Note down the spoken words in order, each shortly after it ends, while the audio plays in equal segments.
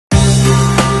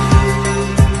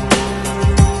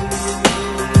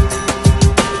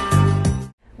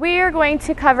we're going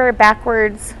to cover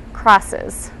backwards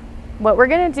crosses. What we're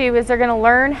going to do is they're going to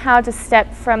learn how to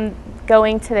step from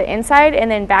going to the inside and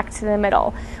then back to the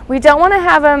middle. We don't want to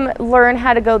have them learn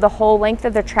how to go the whole length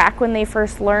of the track when they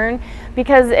first learn,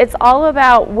 because it's all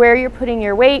about where you're putting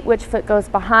your weight, which foot goes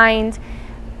behind,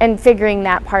 and figuring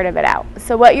that part of it out.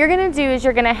 So what you're going to do is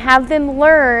you're going to have them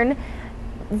learn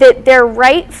that their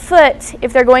right foot,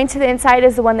 if they're going to the inside,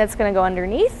 is the one that's going to go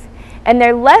underneath, and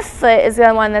their left foot is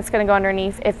the one that's going to go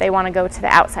underneath if they want to go to the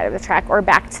outside of the track or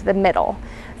back to the middle.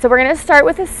 So we're going to start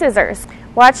with the scissors.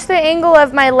 Watch the angle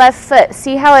of my left foot.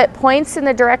 See how it points in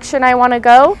the direction I want to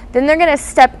go? Then they're going to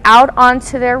step out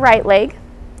onto their right leg.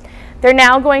 They're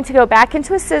now going to go back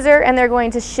into a scissor, and they're going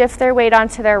to shift their weight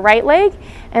onto their right leg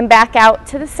and back out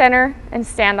to the center and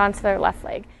stand onto their left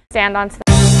leg. Stand onto the